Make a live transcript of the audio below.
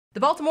The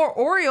Baltimore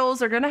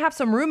Orioles are going to have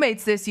some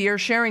roommates this year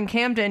sharing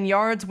Camden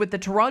Yards with the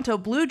Toronto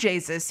Blue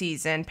Jays this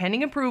season,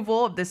 pending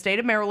approval of the state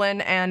of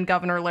Maryland and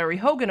Governor Larry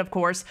Hogan, of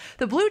course.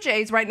 The Blue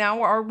Jays right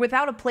now are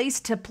without a place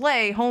to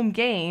play home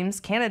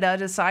games. Canada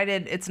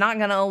decided it's not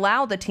going to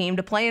allow the team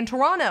to play in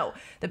Toronto.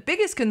 The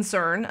biggest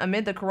concern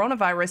amid the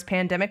coronavirus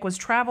pandemic was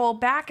travel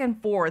back and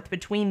forth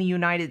between the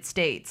United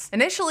States.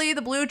 Initially,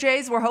 the Blue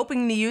Jays were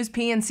hoping to use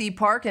PNC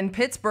Park in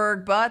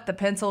Pittsburgh, but the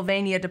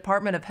Pennsylvania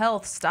Department of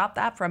Health stopped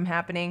that from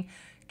happening.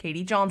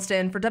 Katie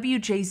Johnston for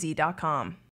WJZ.com.